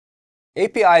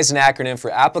API is an acronym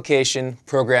for Application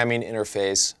Programming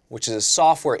Interface, which is a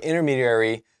software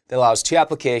intermediary that allows two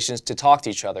applications to talk to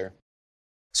each other.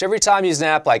 So every time you use an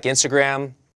app like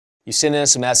Instagram, you send in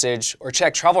us a message, or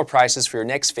check travel prices for your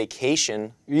next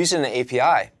vacation, you're using an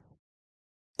API.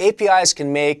 APIs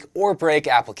can make or break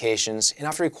applications and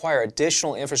often require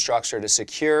additional infrastructure to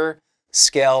secure,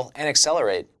 scale, and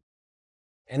accelerate.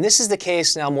 And this is the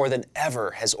case now more than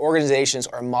ever as organizations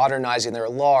are modernizing their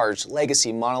large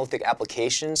legacy monolithic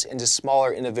applications into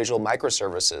smaller individual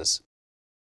microservices.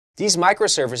 These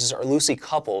microservices are loosely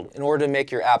coupled in order to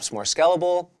make your apps more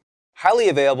scalable, highly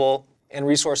available, and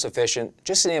resource efficient,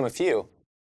 just to name a few.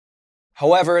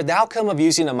 However, the outcome of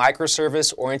using a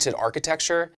microservice-oriented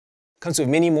architecture comes with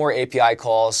many more API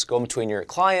calls going between your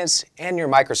clients and your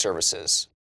microservices.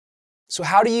 So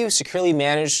how do you securely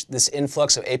manage this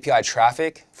influx of API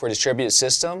traffic for a distributed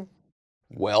system?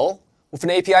 Well, with an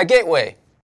API gateway.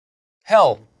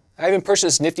 Hell, I even purchased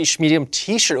this nifty schmedium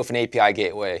t-shirt with an API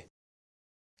gateway.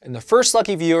 And the first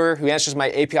lucky viewer who answers my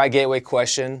API gateway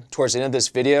question towards the end of this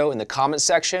video in the comment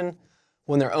section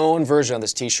will win their own version of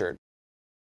this t-shirt.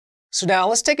 So now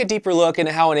let's take a deeper look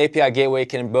into how an API gateway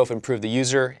can both improve the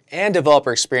user and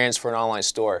developer experience for an online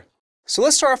store. So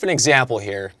let's start off with an example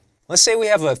here. Let's say we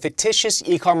have a fictitious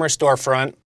e-commerce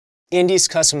storefront, Indies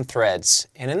Custom Threads.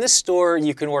 And in this store,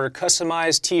 you can order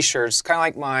customized t-shirts, kind of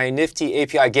like my nifty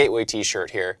API gateway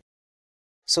t-shirt here.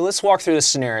 So let's walk through this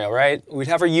scenario, right? We'd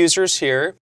have our users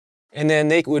here, and then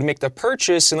they would make the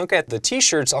purchase and look at the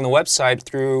t-shirts on the website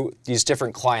through these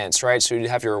different clients, right? So you'd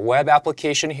have your web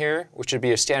application here, which would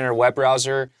be a standard web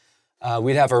browser.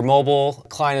 We'd have our mobile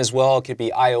client as well. It could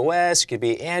be iOS, it could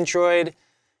be Android.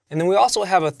 And then we also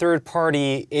have a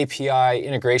third-party API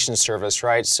integration service,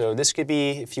 right? So this could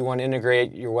be if you want to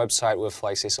integrate your website with,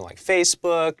 like, say, something like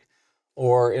Facebook,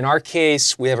 or in our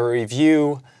case, we have a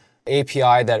review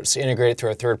API that's integrated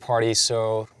through a third party.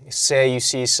 So say you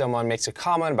see someone makes a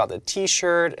comment about the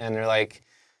t-shirt and they're like,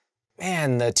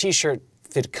 man, the t-shirt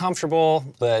fit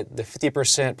comfortable, but the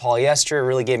 50% polyester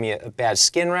really gave me a bad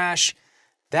skin rash.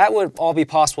 That would all be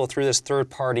possible through this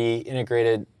third-party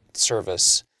integrated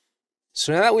service.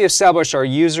 So now that we established our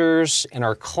users and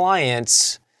our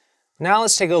clients, now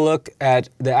let's take a look at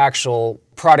the actual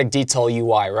product detail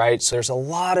UI, right? So there's a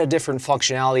lot of different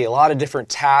functionality, a lot of different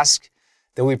tasks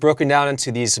that we've broken down into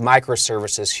these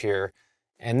microservices here.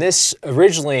 And this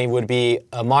originally would be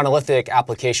a monolithic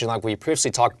application like we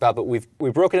previously talked about, but we've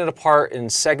broken it apart and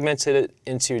segmented it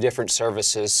into different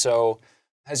services. So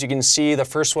as you can see, the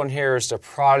first one here is the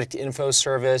product info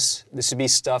service. This would be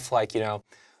stuff like,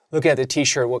 look at the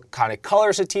t-shirt, what kind of color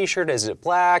is the t-shirt? Is it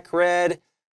black, red?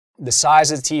 The size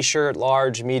of the t-shirt,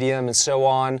 large, medium, and so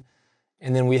on.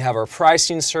 And then we have our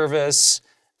pricing service.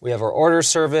 We have our order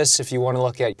service. If you want to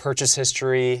look at purchase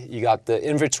history, you got the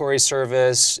inventory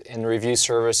service and the review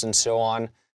service and so on.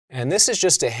 And this is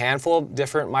just a handful of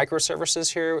different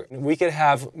microservices here. We could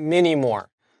have many more.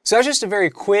 So that's just a very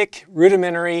quick,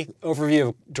 rudimentary overview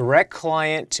of direct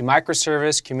client to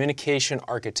microservice communication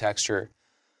architecture.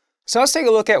 So let's take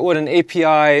a look at what an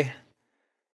API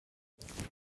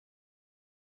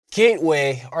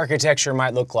gateway architecture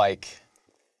might look like.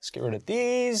 Let's get rid of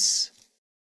these.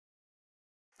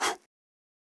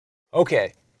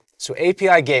 Okay, so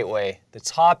API gateway, the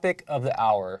topic of the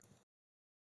hour.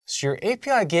 So your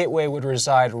API gateway would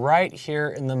reside right here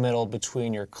in the middle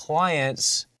between your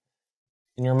clients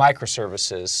and your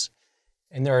microservices.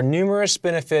 And there are numerous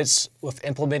benefits with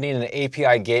implementing an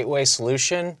API gateway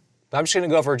solution. But I'm just going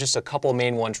to go over just a couple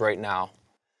main ones right now.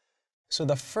 So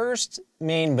the first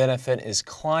main benefit is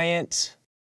client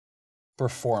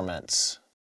performance.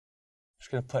 I'm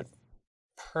just going to put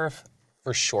perf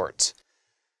for short.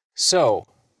 So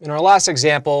in our last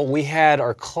example, we had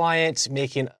our client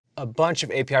making a bunch of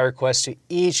API requests to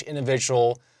each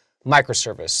individual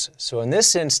microservice. So in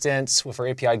this instance, with our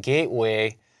API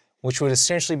gateway, which would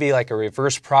essentially be like a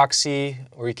reverse proxy,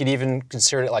 or you could even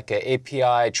consider it like an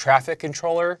API traffic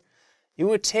controller, you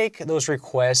would take those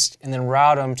requests and then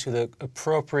route them to the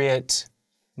appropriate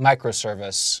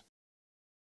microservice.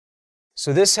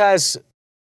 So this has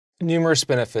numerous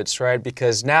benefits, right?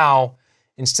 Because now,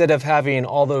 instead of having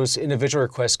all those individual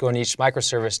requests go in each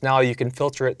microservice, now you can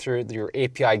filter it through your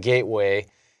API gateway,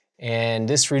 and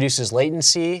this reduces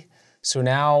latency. So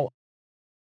now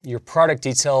your product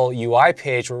detail UI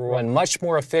page will run much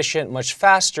more efficient, much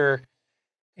faster,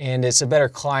 and it's a better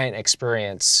client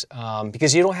experience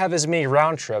because you don't have as many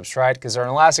round trips, right? Because in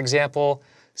our last example,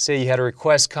 say you had a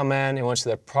request come in, it went to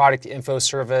the product info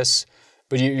service,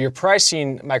 but your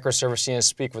pricing microservice needs to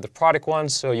speak with the product one,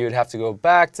 so you would have to go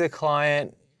back to the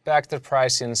client, back to the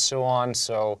pricing, and so on.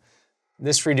 So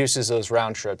This reduces those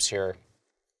round trips here.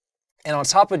 And on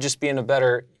top of just being a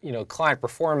better, client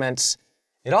performance,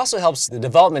 it also helps the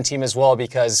development team as well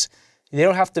because they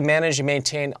don't have to manage and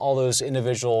maintain all those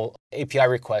individual API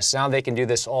requests. Now they can do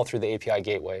this all through the API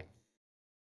gateway.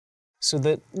 So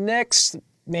the next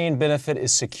main benefit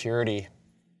is security.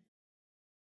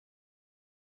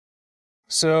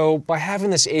 So by having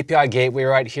this API gateway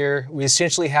right here, we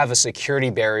essentially have a security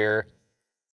barrier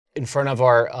in front of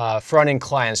our front-end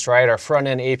clients, right? Our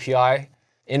front-end API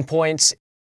endpoints,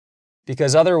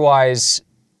 because otherwise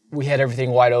we had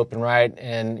everything wide open, right?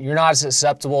 And you're not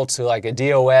susceptible to like a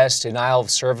DOS, denial of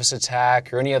service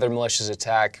attack, or any other malicious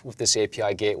attack with this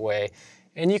API gateway.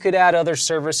 And you could add other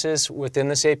services within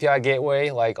this API gateway,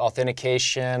 like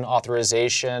authentication,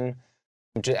 authorization,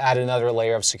 to add another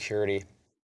layer of security.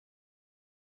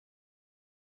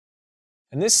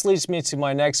 And this leads me to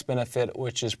my next benefit,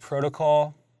 which is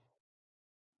protocol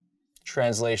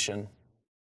translation.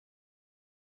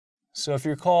 So if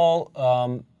you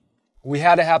recall, we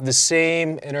had to have the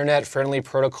same internet-friendly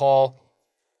protocol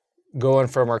going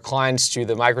from our clients to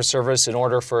the microservice in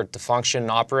order for it to function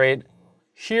and operate.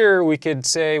 Here we could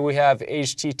say we have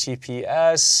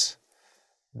HTTPS.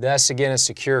 That's again a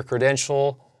secure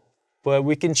credential, but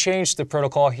we can change the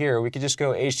protocol here. We could just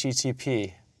go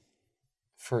HTTP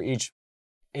for each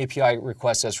API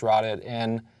request that's routed.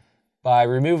 And by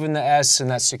removing the S in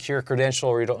that secure credential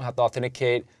where you don't have to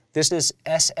authenticate, this is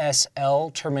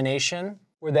SSL termination,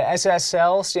 where the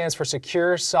SSL stands for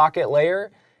Secure Socket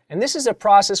Layer. And this is a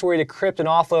process where you decrypt and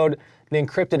offload the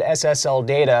encrypted SSL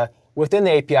data within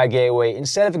the API gateway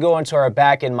instead of going to our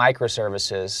backend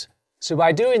microservices. So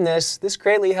by doing this, this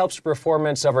greatly helps the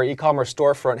performance of our e-commerce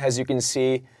storefront, as you can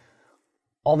see,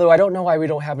 although I don't know why we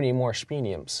don't have any more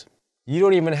Spiniums. You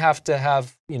don't even have to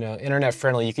have, internet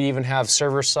friendly. You can even have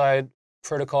server-side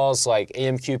protocols like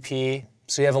AMQP.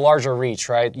 So you have a larger reach,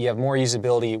 right? You have more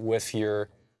usability with your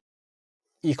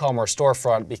e-commerce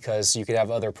storefront because you could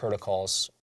have other protocols.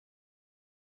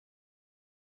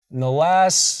 And the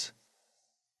last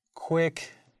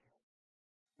quick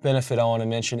benefit I want to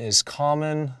mention is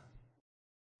common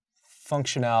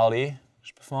functionality,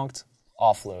 defunct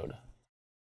offload.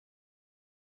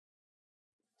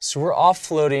 So we're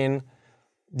offloading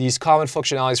these common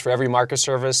functionalities for every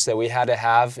microservice that we had to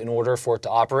have in order for it to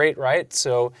operate, right?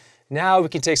 So now we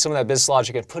can take some of that business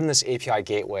logic and put in this API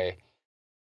gateway.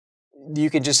 You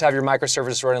can just have your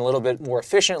microservice run a little bit more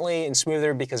efficiently and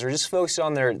smoother because they're just focused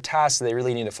on their tasks that they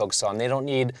really need to focus on. They don't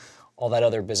need all that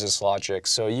other business logic.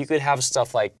 So you could have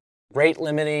stuff like rate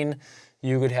limiting.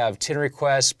 You could have 10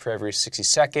 requests per every 60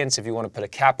 seconds if you want to put a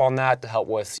cap on that to help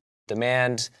with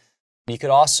demand. You could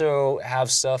also have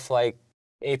stuff like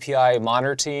API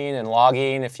monitoring and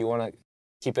logging if you want to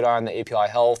keep it on the API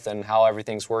health and how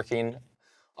everything's working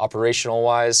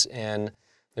operational-wise. And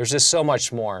there's just so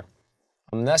much more.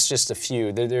 That's just a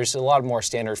few. There's a lot more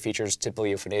standard features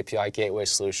typically of an API gateway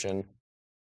solution.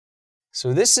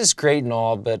 So this is great and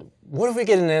all, but what if we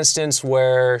get an instance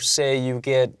where, say, you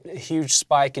get a huge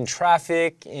spike in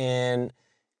traffic and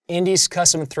Indy's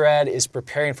custom thread is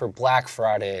preparing for Black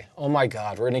Friday. Oh my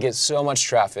God, we're gonna get so much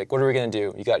traffic. What are we gonna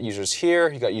do? You got users here,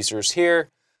 you got users here.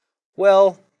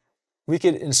 Well, we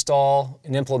could install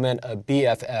and implement a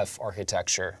BFF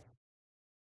architecture.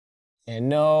 And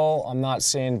no, I'm not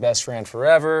saying best friend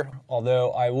forever,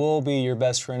 although I will be your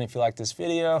best friend if you like this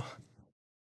video.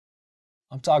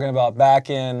 I'm talking about back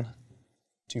end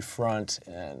to front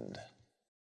end.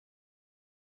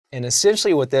 And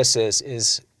essentially what this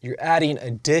is you're adding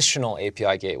additional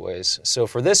API gateways. So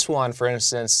for this one, for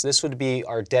instance, this would be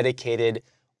our dedicated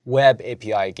web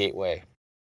API gateway.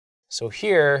 So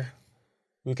here,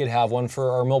 we could have one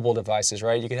for our mobile devices,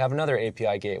 right? You could have another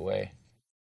API gateway.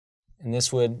 And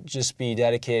this would just be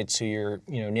dedicated to your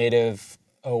native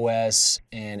OS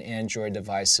and Android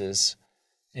devices.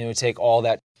 And it would take all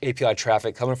that API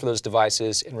traffic coming from those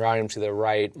devices and routing them to the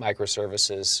right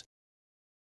microservices.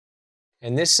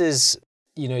 And this is,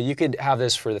 you could have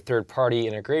this for the third-party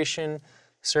integration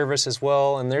service as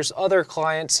well. And there's other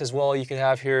clients as well you could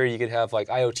have here. You could have like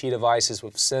IoT devices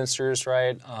with sensors,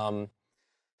 right?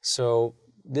 So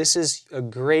this is a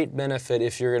great benefit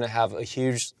if you're going to have a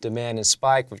huge demand and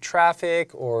spike with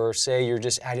traffic, or say you're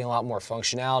just adding a lot more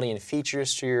functionality and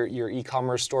features to your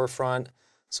e-commerce storefront.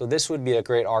 So this would be a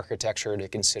great architecture to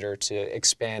consider to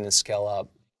expand and scale up.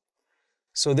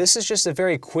 So this is just a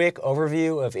very quick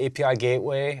overview of API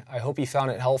Gateway. I hope you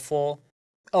found it helpful.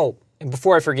 Oh, and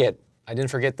before I forget, I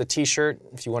didn't forget the t-shirt.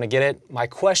 If you want to get it, my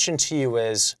question to you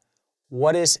is,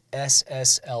 what is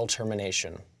SSL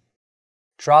termination?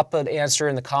 drop an answer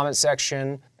in the comment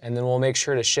section, and then we'll make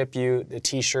sure to ship you the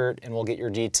t-shirt and we'll get your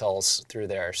details through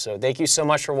there. So thank you so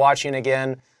much for watching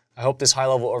again. I hope this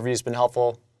high-level overview has been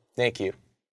helpful. Thank you.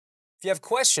 If you have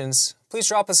questions, please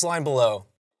drop us a line below.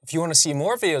 If you want to see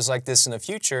more videos like this in the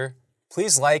future,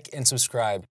 please like and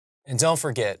subscribe. And don't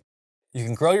forget, you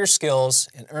can grow your skills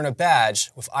and earn a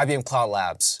badge with IBM Cloud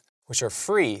Labs, which are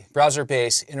free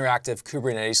browser-based interactive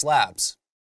Kubernetes labs.